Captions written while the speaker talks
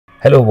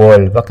Hello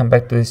world, welcome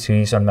back to this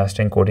series on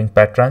mastering coding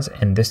patterns.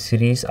 In this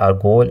series, our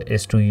goal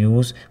is to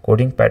use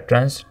coding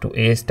patterns to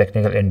ace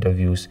technical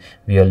interviews.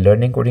 We are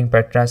learning coding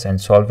patterns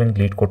and solving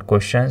LeetCode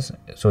questions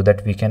so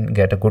that we can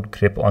get a good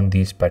grip on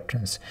these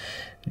patterns.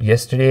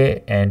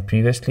 Yesterday and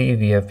previously,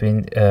 we have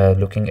been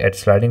looking at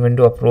sliding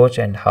window approach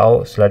and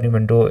how sliding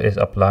window is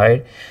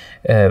applied.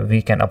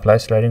 We can apply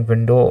sliding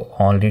window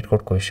on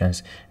LeetCode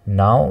questions.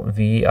 Now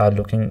we are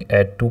looking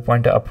at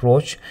two-pointer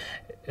approach.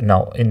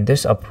 Now in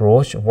this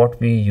approach, what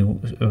we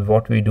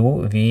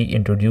do, we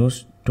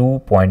introduce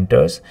two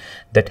pointers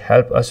that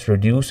help us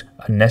reduce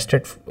a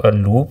nested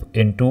loop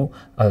into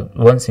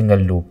one single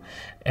loop.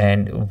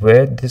 And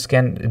where this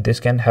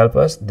can help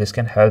us,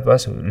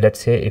 let's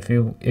say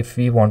if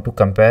we want to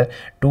compare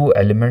two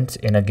elements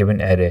in a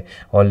given array,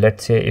 or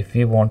let's say if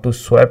we want to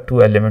swap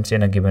two elements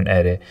in a given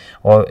array,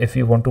 or if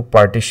we want to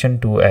partition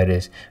two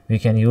arrays, we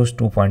can use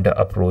two-pointer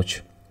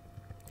approach.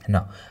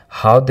 Now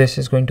how this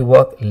is going to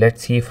work,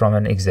 let's see from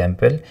an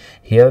example.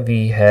 Here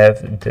we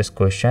have this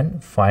question,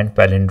 find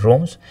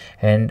palindromes,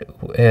 and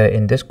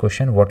in this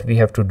question what we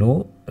have to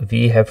do,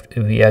 we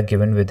are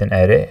given with an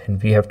array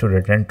and we have to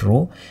return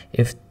true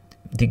if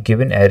the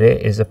given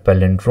array is a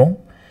palindrome,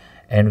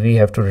 and we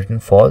have to return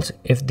false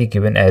if the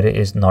given array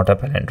is not a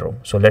palindrome.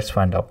 So let's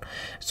find out.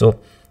 So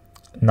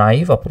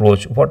naive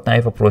approach, what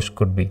naive approach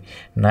could be?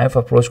 Naive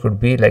approach could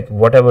be like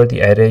whatever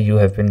the array you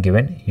have been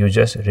given, you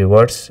just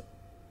reverse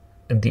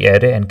the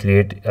array and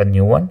create a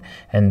new one,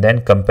 and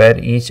then compare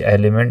each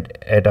element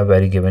at a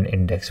very given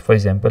index. For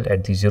example,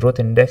 at the 0th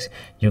index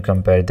you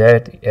compare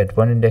that, at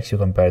 1 index you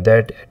compare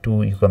that, at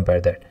 2 you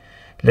compare that.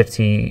 Let's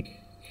see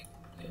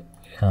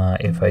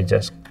if I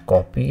just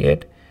copy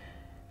it.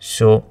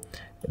 So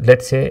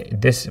let's say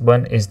this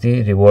one is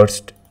the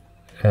reversed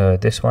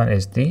this one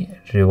is the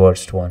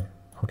reversed one,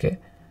 okay,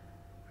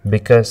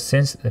 because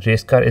since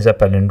race car is a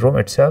palindrome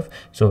itself,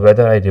 so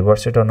whether I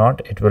reverse it or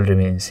not, it will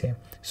remain same.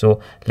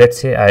 So let's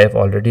say I have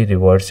already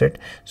reversed it.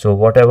 So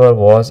whatever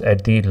was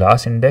at the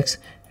last index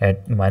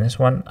at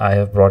 -1, I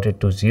have brought it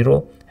to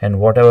 0, and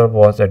whatever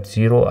was at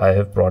 0, I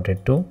have brought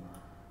it to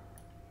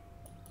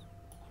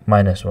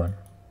 -1.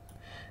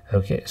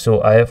 Okay,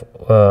 so I have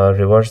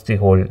reversed the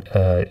whole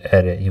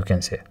array, you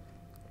can say.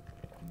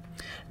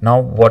 Now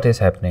what is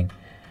happening?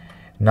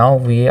 Now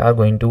we are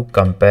going to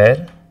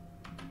compare.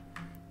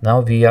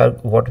 We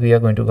are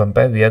going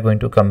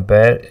to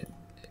compare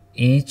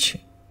each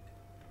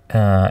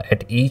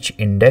at each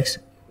index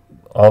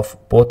of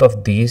both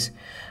of these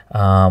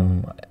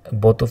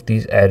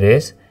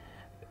arrays.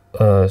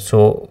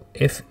 So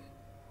if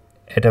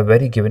at a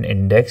very given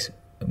index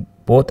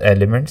both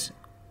elements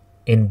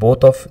in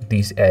both of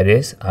these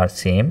arrays are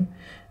same,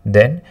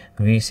 then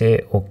we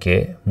say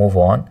okay, move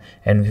on,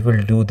 and we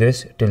will do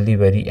this till the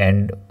very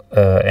end,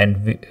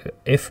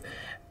 if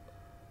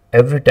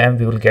every time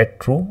we will get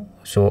true.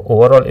 So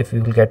overall, if we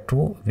will get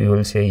true, we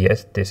will say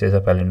yes, this is a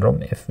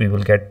palindrome. If we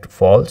will get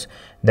false,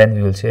 then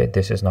we will say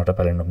this is not a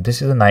palindrome.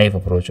 This is a naive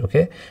approach,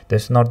 okay?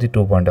 This is not the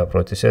two-pointer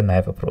approach. This is a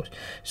naive approach.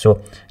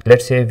 So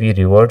let's say we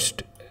reverse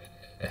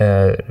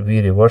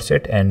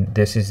it, and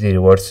this is the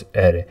reverse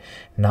array.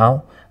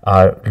 Now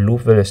our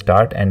loop will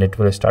start, and it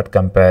will start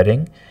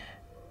comparing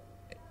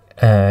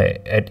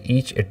at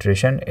each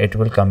iteration. It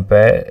will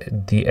compare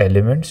the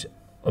elements,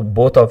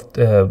 both of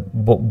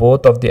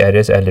the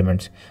array's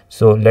elements.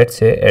 So let's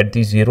say at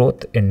the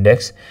 0th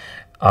index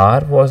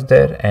R was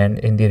there, and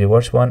in the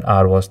reverse one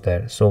R was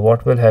there. So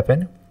what will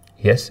happen?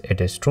 Yes,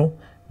 it is true.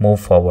 Move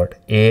forward.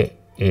 A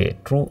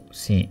true,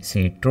 C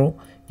true,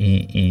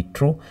 E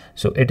true.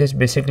 So it is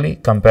basically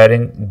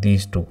comparing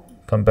these two,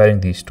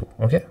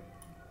 okay,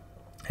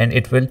 and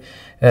it will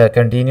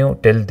continue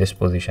till this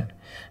position.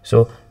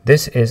 So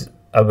this is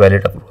a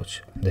valid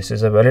approach.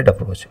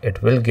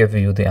 It will give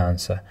you the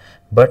answer.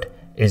 But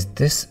is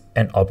this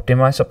an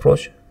optimized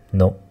approach?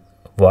 No.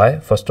 Why?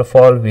 First of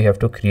all, we have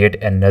to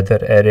create another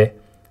array,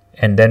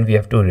 and then we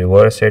have to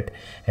reverse it,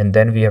 and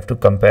then we have to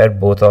compare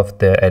both of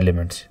the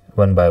elements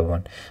one by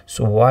one.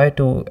 So why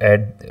to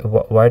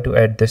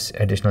add this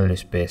additional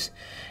space?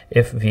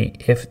 If we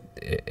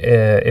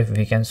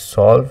can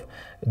solve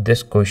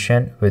this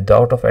question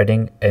without of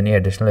adding any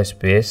additional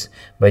space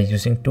by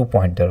using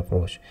two-pointer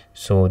approach.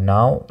 So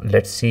now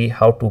let's see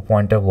how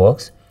two-pointer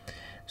works.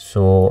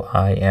 So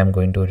I am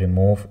going to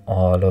remove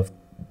all of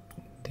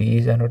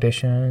these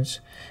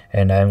annotations,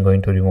 and I am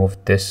going to remove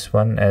this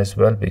one as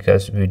well,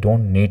 because we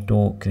don't need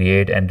to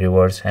create and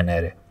reverse an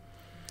array.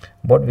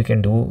 What we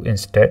can do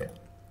instead,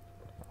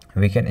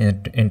 we can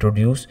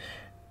introduce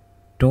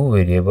two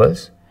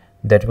variables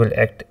that will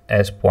act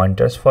as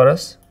pointers for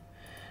us,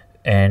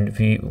 and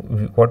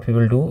what we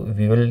will do,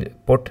 we will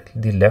put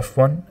the left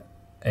one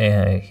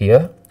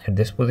here at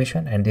this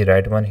position and the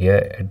right one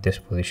here at this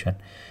position.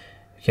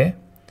 Okay,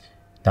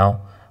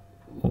 now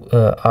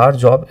our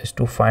job is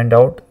to find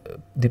out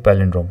the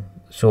palindrome.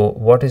 So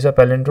what is a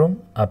palindrome?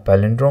 A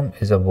palindrome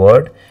is a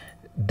word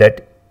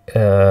that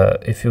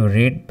if you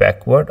read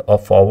backward or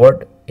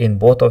forward in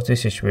both of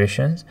these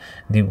situations,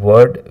 the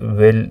word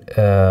will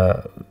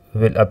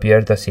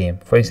appear the same.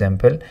 For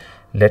example,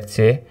 let's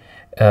say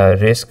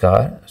race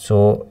car.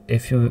 So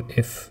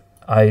if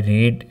I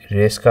read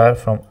race car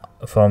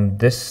from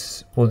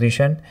this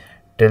position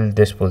till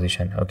this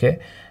position, okay,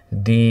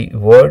 the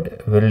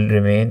word will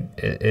remain,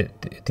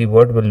 the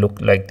word will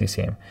look like the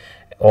same.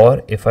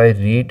 Or if I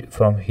read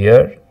from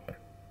here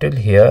till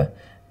here,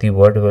 the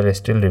word will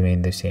still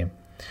remain the same.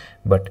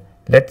 But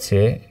let's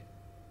say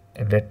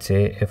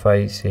if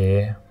I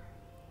say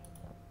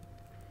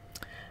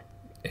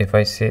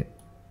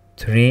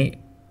 3,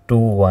 2,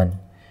 1,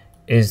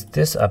 is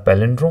this a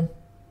palindrome?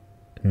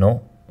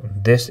 No,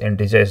 this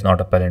integer is not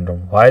a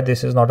palindrome. Why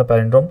this is not a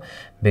palindrome?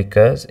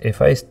 Because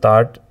if I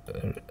start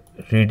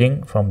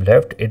reading from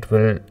left, it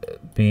will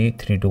be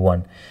 3, 2,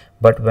 1,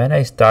 but when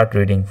I start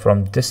reading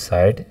from this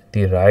side,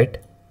 the right,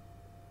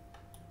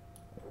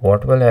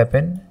 what will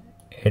happen?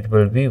 It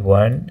will be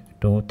 1,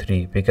 2,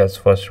 3, because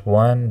first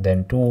 1,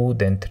 then 2,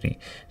 then 3,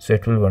 so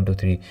it will 1, 2,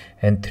 3,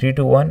 and 3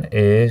 to 1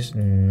 is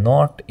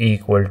not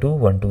equal to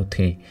 1, 2,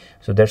 3,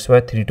 so that's why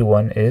 3 to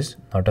 1 is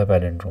not a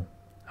palindrome.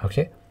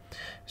 Okay,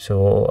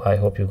 so I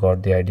hope you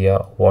got the idea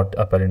what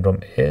a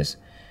palindrome is.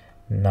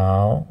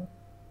 Now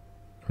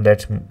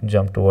let's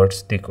jump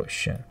towards the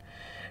question.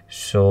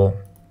 So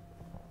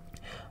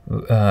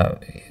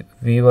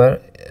we were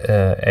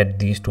at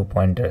these 2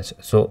 pointers,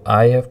 so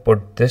I have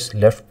put this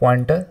left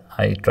pointer,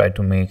 I try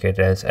to make it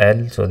as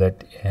L so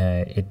that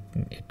it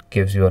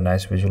gives you a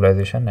nice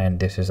visualization, and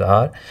this is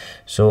R.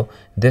 So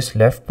this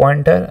left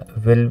pointer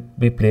will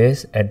be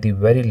placed at the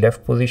very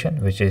left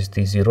position, which is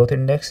the 0th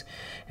index,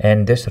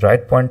 and this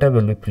right pointer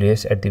will be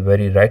placed at the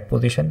very right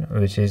position,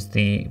 which is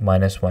the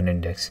 -1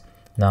 index.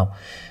 Now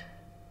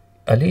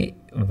Ali,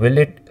 will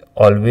it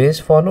always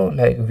follow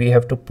like we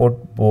have to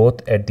put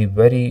both at the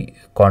very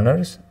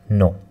corners?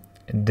 No,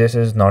 this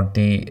is not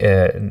the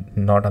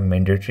not a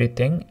mandatory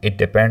thing. It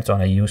depends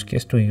on a use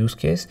case to use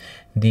case.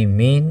 The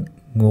main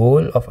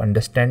goal of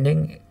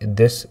understanding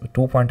this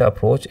 2-pointer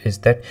approach is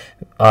that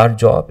our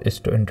job is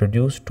to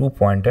introduce 2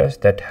 pointers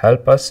that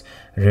help us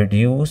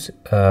reduce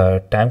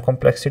time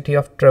complexity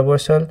of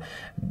traversal,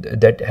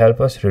 that help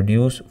us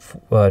reduce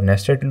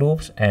nested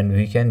loops, and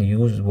we can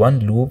use one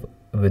loop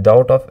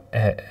without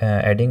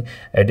adding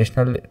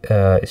additional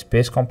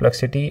space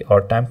complexity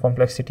or time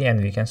complexity,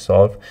 and we can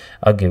solve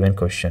a given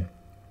question.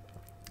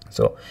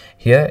 So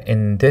here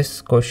in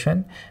this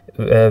question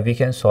we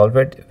can solve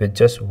it with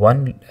just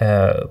one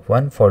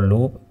for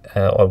loop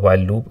or while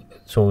loop.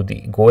 So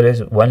the goal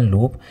is one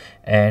loop,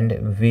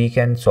 and we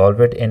can solve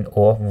it in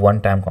O of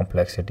 1 time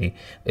complexity,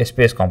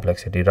 space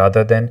complexity,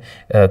 rather than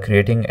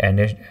creating an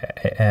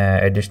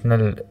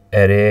additional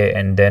array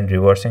and then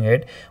reversing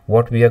it.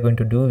 What we are going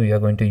to do, we are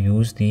going to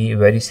use the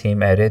very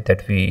same array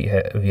that we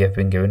have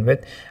been given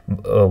with.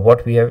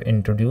 What we have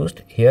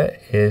introduced here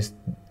is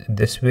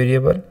this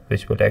variable,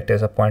 which will act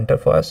as a pointer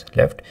for us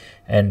left,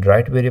 and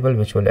right variable,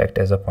 which will act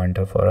as a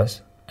pointer for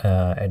us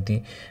at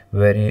the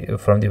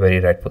from the very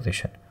right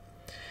position.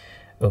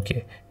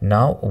 Okay,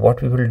 now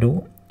what we will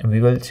do,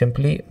 we will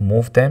simply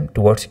move them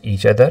towards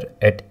each other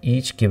at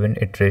each given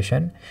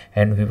iteration,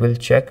 and we will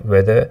check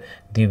whether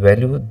the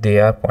value they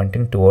are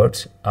pointing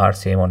towards are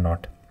same or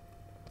not.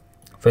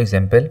 For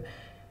example,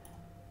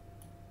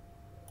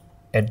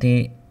 at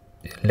the,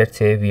 let's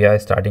say we are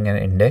starting an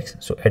index,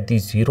 so at the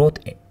 0th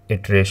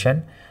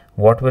iteration,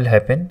 what will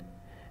happen?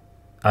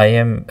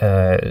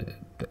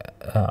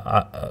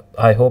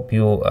 I hope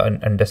you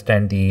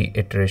understand the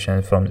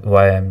iteration from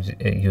why I'm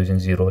using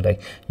 0.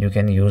 Like you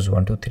can use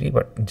 1, 2, 3,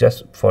 but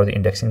just for the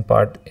indexing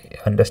part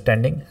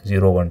understanding,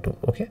 0, 1, 2.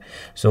 Okay,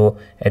 so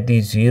at the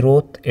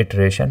 0th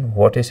iteration,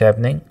 what is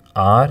happening?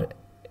 L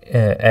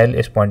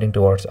is pointing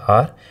towards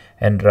R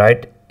and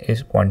right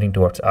is pointing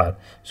towards R,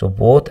 so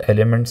both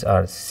elements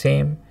are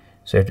same,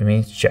 so it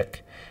means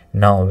check.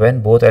 Now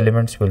when both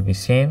elements will be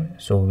same,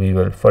 so we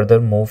will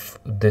further move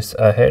this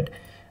ahead.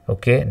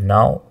 Okay,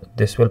 now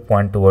this will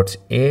point towards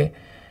A.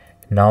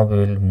 Now we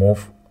will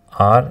move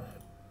R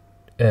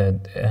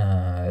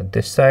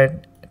this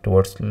side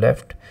towards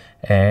left,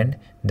 and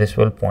this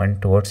will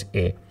point towards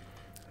A.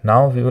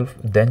 Now we will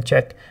then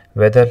check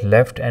whether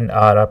left and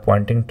R are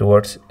pointing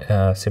towards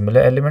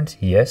similar elements.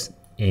 Yes,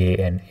 A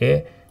and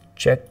A,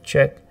 check,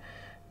 check.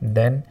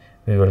 Then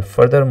we will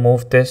further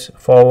move this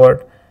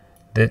forward.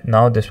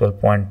 Now this will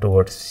point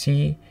towards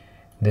C.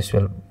 This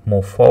will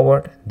move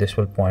forward. This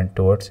will point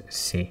towards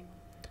C.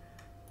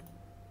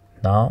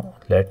 Now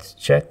let's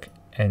check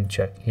and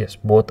check. Yes,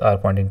 both are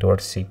pointing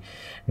towards C.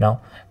 Now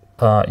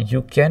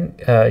you can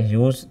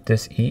use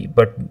this E,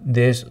 but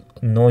there's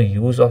no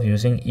use of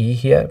using E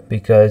here,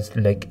 because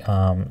like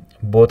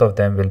both of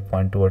them will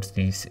point towards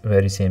the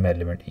very same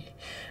element E.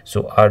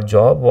 So our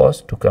job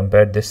was to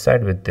compare this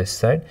side with this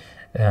side,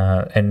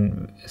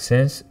 and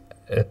since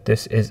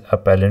this is a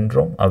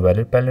palindrome, a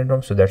valid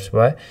palindrome, so that's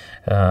why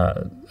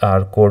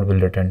our code will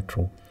return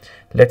true.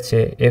 Let's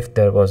say if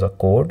there was a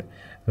code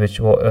which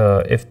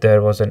if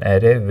there was an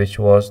array which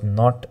was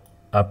not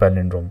a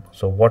palindrome,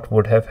 so what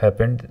would have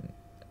happened?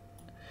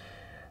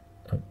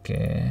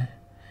 Okay,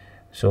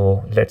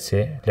 so let's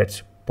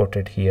put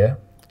it here,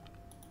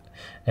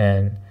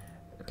 and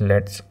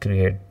let's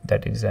create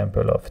that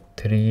example of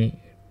 3,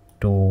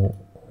 to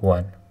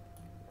 1.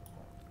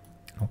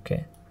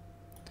 Okay,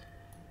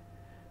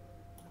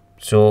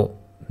 so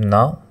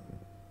now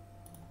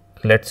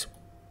let's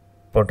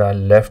put our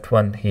left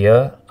one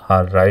here,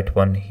 our right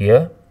one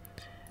here,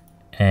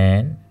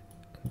 and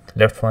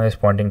left one is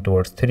pointing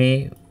towards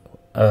 3,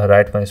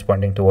 right one is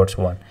pointing towards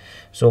 1.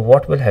 So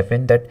what will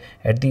happen, that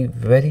at the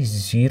very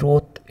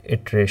 0th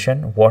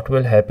iteration, what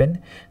will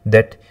happen,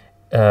 that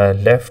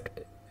left,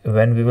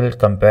 when we will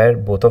compare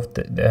both of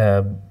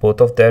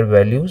their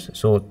values,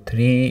 so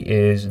 3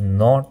 is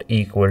not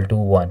equal to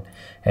 1,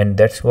 and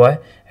that's why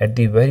at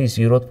the very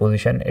 0th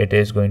position it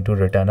is going to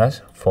return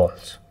us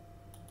false.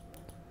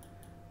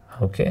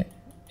 Okay,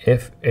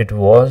 if it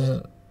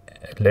was,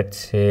 let's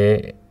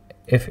say,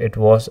 if it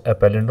was a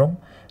palindrome,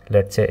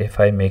 let's say if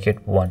I make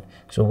it 1,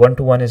 so 1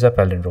 to 1 is a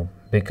palindrome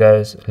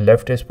because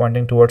left is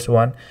pointing towards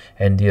 1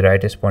 and the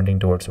right is pointing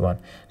towards 1.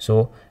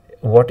 So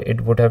what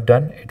it would have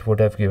done, it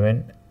would have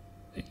given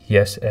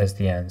yes as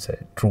the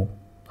answer, true.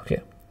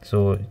 Okay,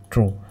 so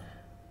true,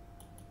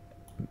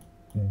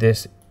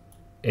 this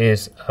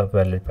is a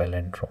valid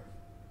palindrome.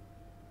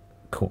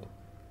 Cool.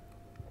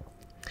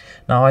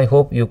 Now I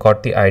hope you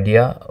got the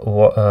idea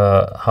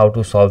how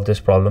to solve this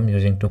problem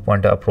using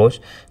two-pointer approach.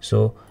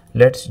 So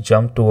let's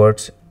jump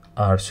towards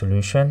our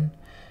solution.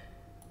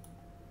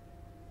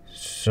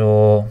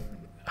 So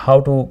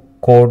how to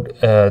code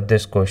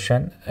this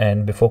question,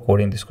 and before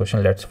coding this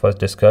question, let's first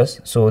discuss.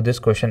 So this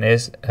question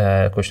is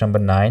question number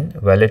 9,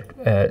 valid.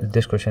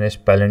 This question is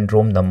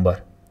palindrome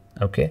number.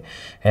 Okay,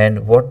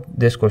 and what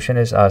this question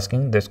is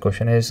asking, this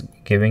question is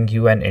giving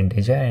you an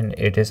integer and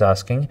it is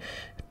asking,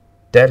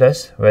 tell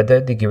us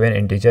whether the given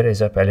integer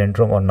is a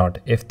palindrome or not.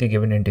 If the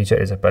given integer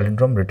is a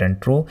palindrome, return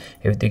true.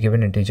 If the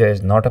given integer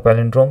is not a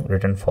palindrome,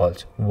 return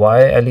false.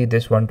 Why, Ali,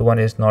 this 1 to 1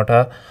 is not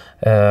a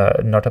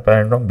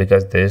palindrome?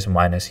 Because there is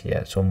minus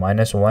here, so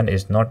minus 1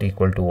 is not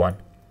equal to 1.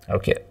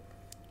 Okay,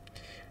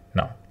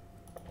 now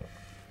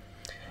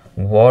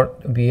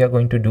what we are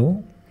going to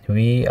do,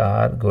 we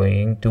are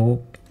going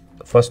to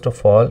first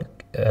of all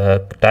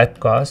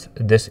typecast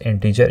this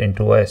integer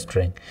into a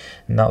string.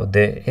 Now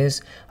there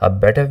is a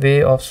better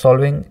way of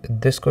solving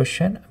this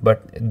question,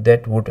 but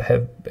that would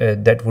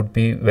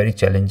be very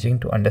challenging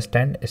to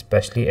understand,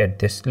 especially at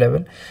this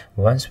level.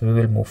 Once we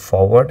will move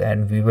forward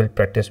and we will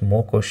practice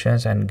more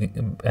questions and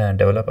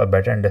develop a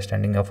better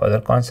understanding of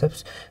other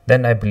concepts,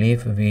 then I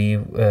believe we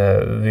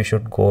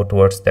should go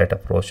towards that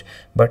approach.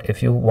 But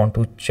if you want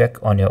to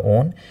check on your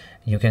own,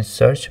 you can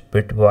search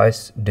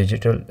bitwise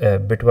digit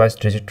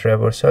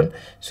traversal.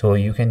 So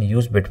you can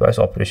use bitwise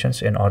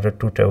operations in order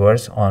to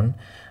traverse on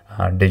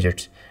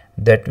digits.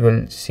 That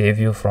will save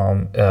you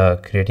from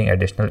creating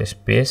additional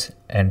space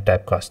and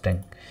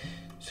typecasting.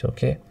 So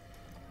okay,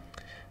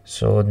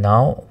 so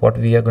now what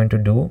we are going to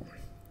do,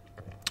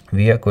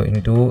 we are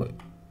going to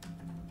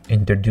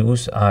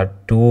introduce our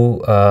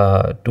two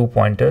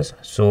pointers.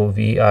 So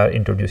we are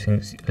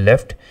introducing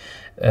left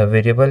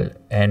variable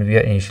and we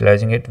are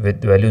initializing it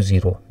with value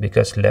 0,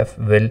 because left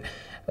will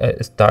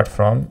start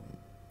from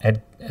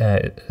at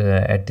the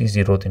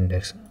 0th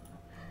index.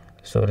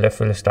 So left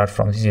will start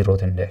from the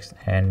 0th index,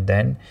 and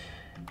then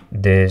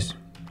there's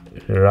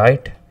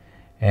right,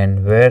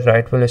 and where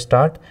right will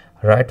start,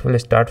 right will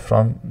start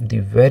from the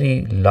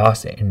very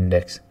last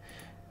index,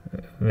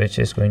 which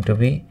is going to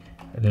be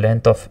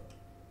length of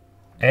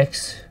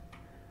x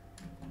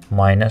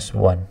minus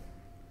 1.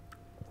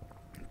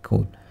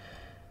 Cool,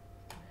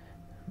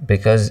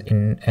 because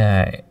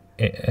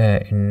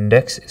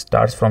index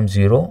starts from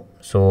 0,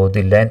 so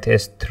the length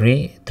is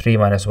 3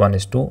 minus 1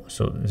 is 2,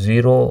 so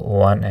 0,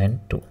 1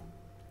 and 2.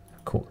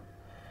 Cool.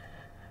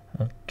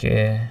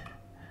 Okay,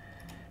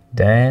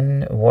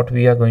 then what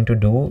we are going to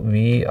do,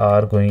 we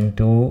are going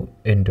to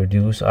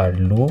introduce our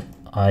loop.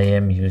 I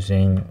am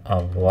using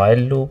a while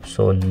loop.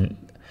 So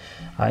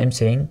I am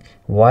saying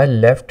while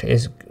left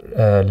is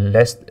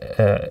less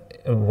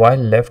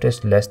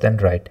than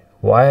right.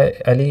 Why,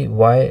 Ali,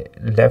 why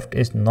left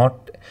is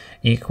not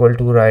equal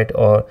to right,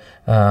 or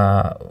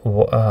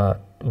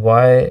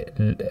why,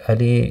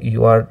 Ali,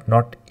 you are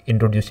not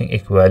introducing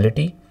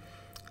equality?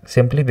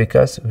 Simply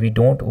because we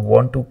don't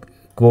want to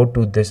go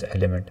to this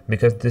element,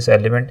 because this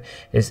element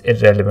is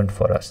irrelevant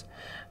for us.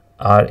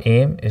 Our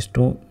aim is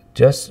to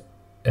just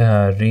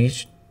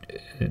reach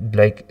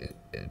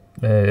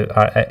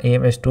our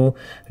aim is to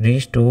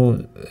reach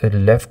to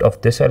left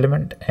of this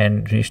element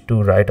and reach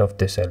to right of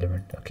this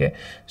element. Okay,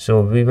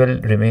 so we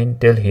will remain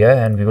till here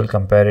and we will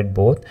compare it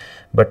both,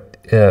 but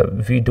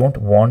we don't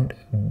want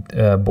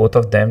both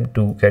of them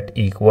to get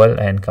equal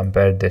and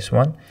compare this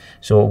one.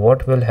 So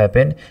what will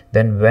happen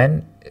then,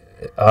 when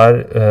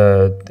our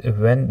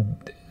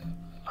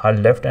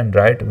left and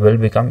right will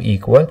become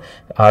equal,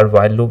 our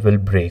while loop will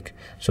break.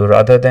 So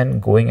rather than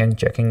going and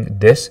checking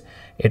this,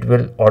 it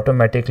will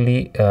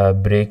automatically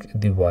break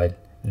the while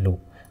loop.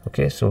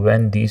 Okay, so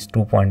when these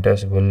two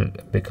pointers will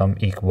become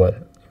equal,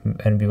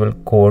 and we will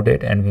code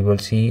it and we will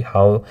see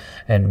how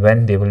and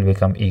when they will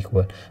become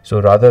equal. So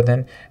rather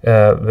than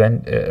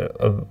when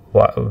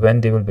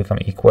they will become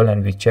equal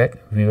and we check,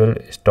 we will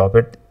stop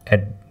it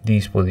at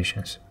these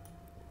positions.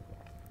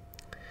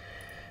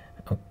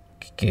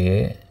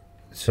 Okay,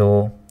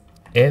 so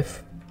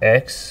if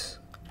x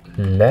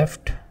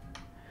left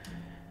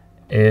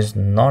is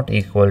not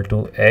equal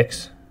to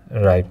x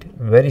right,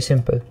 very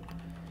simple.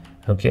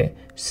 Okay,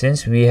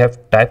 since we have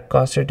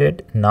typecasted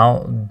it,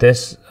 now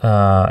this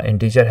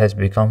integer has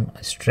become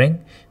a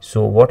string.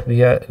 So what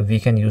we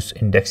can use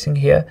indexing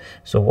here.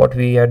 So what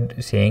we are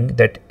saying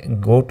that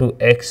go to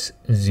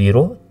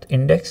x0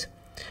 index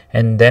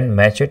and then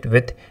match it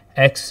with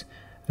x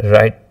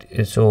right.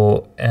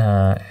 So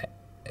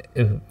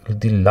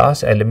the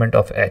last element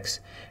of x,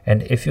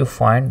 and if you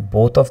find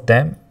both of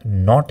them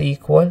not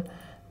equal,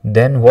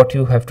 then what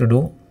you have to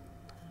do,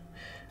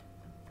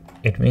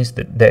 it means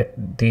that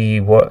the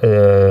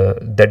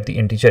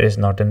integer is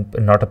not a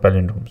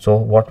palindrome. So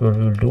what we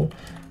will do,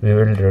 we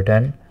will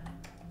return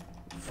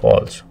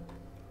false.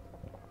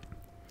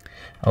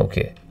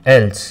 Okay,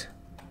 else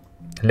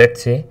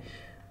let's say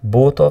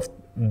both of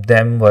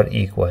them were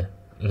equal,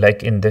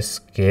 like in this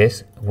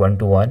case 1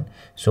 to 1.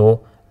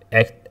 So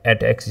at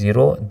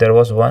x0 there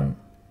was 1,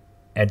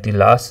 at the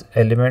last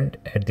element,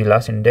 at the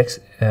last index,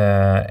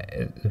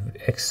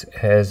 x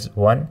has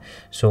 1.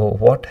 So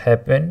what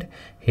happened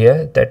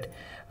here, that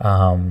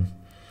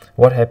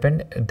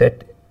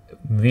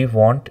we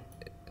want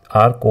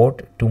our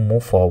code to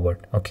move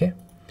forward. Okay,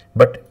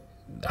 but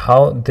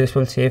how this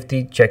will save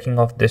the checking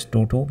of this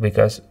 2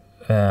 because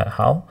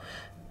how?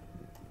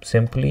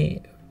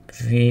 Simply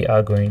we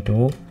are going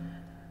to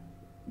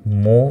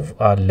move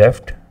our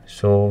left,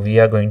 so we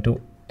are going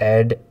to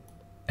add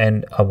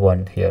and a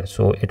 1 here,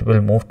 so it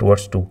will move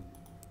towards 2,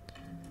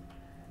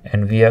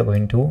 and we are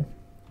going to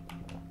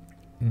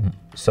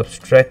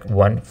subtract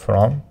 1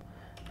 from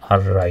our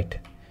right.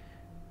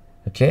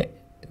 Okay,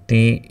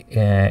 the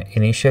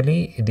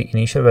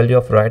initial value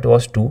of right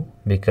was 2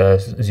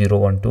 because 0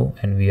 1 2,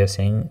 and we are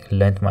saying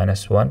length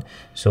minus 1,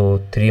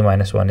 so 3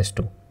 minus 1 is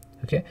 2.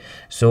 Okay,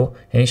 so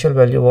initial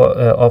value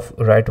of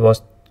right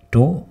was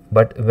 2,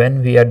 but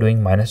when we are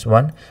doing minus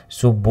 1,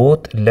 so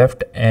both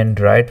left and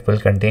right will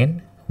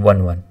contain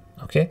 1 1.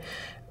 Okay,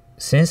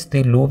 since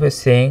the loop is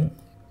saying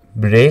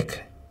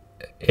break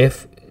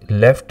if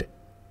left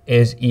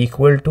is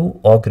equal to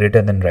or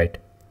greater than right.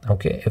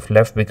 Okay, if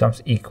left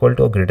becomes equal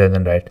to or greater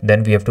than right,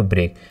 then we have to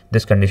break.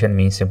 This condition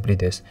means simply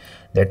this,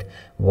 that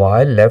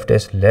while left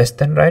is less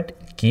than right,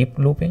 keep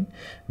looping.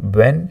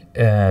 When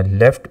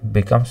left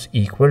becomes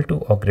equal to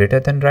or greater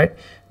than right,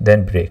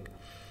 then break.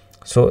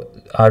 So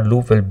our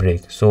loop will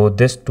break. So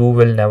this 2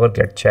 will never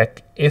get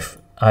checked. If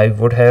I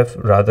would have,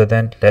 rather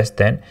than less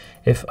than,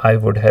 if I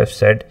would have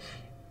said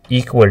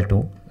equal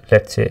to,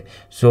 let's say,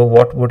 so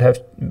what would have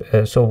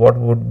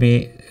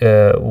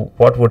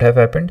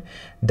happened,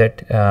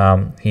 that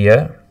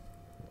here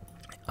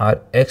our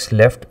x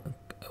left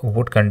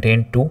would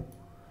contain 2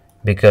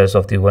 because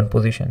of the 1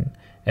 position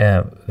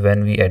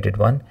when we added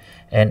 1,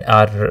 and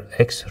our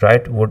x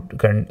right would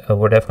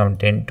have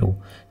contained 2.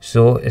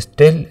 So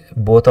still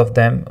both of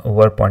them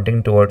were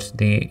pointing towards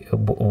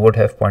would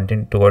have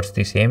pointing towards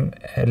the same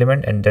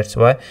element, and that's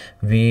why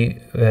we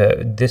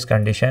this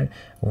condition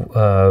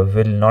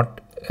will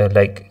not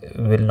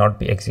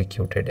be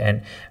executed,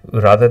 and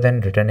rather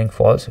than returning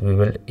false, we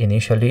will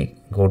initially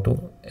go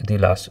to the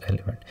last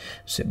element.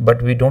 So,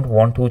 but we don't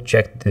want to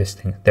check this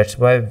thing, that's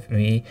why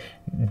we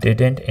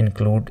didn't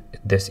include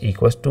this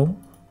equals to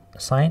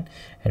sign.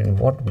 And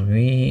what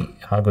we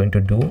are going to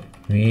do,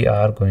 we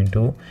are going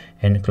to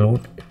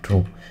include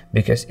true,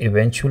 because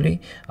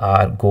eventually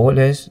our goal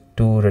is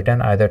to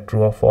return either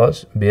true or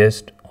false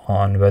based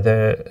on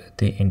whether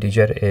the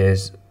integer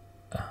is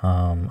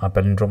a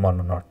palindrome or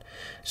not.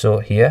 So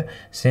here,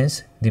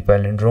 since the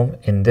palindrome,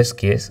 in this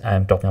case I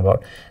am talking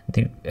about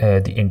the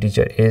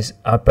integer is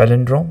a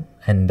palindrome,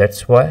 and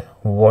that's why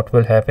what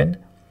will happen,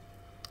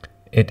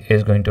 it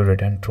is going to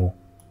return true.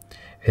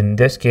 In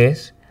this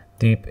case,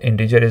 the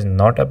integer is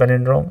not a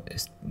palindrome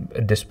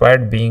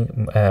despite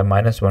being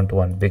minus 1 to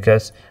 1,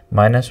 because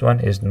minus 1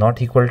 is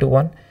not equal to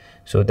 1,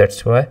 so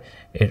that's why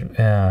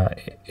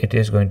it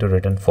is going to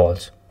return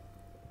false.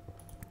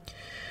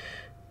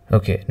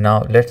 Okay,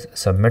 now let's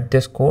submit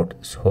this code.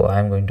 So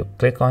I'm going to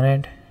click on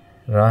it,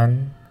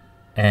 run,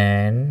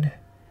 and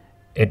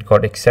it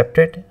got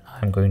accepted.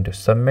 I'm going to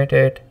submit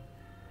it,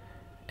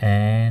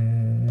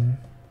 and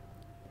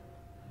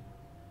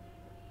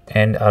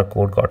our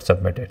code got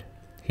submitted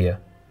here.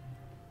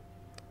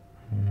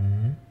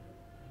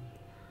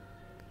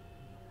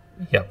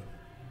 Yep,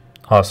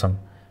 awesome.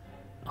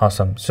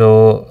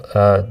 So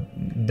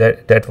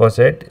that was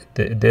it.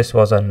 This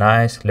was a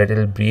nice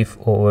little brief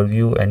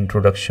overview,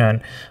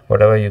 introduction,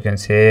 whatever you can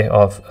say,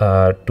 of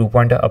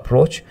two-pointer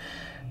approach.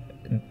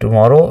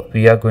 Tomorrow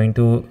we are going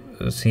to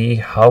see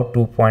how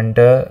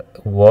two-pointer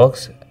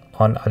works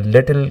on a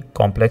little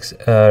complex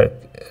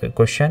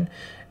question.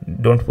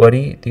 Don't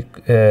worry,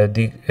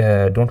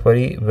 don't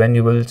worry when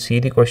you will see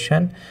the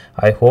question,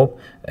 I hope,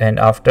 and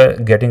after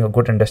getting a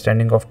good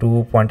understanding of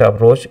two-pointer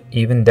approach,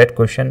 even that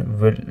question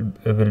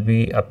will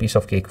be a piece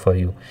of cake for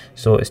you.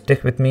 So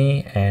stick with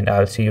me, and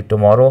I'll see you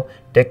tomorrow.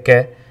 Take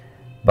care.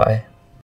 Bye.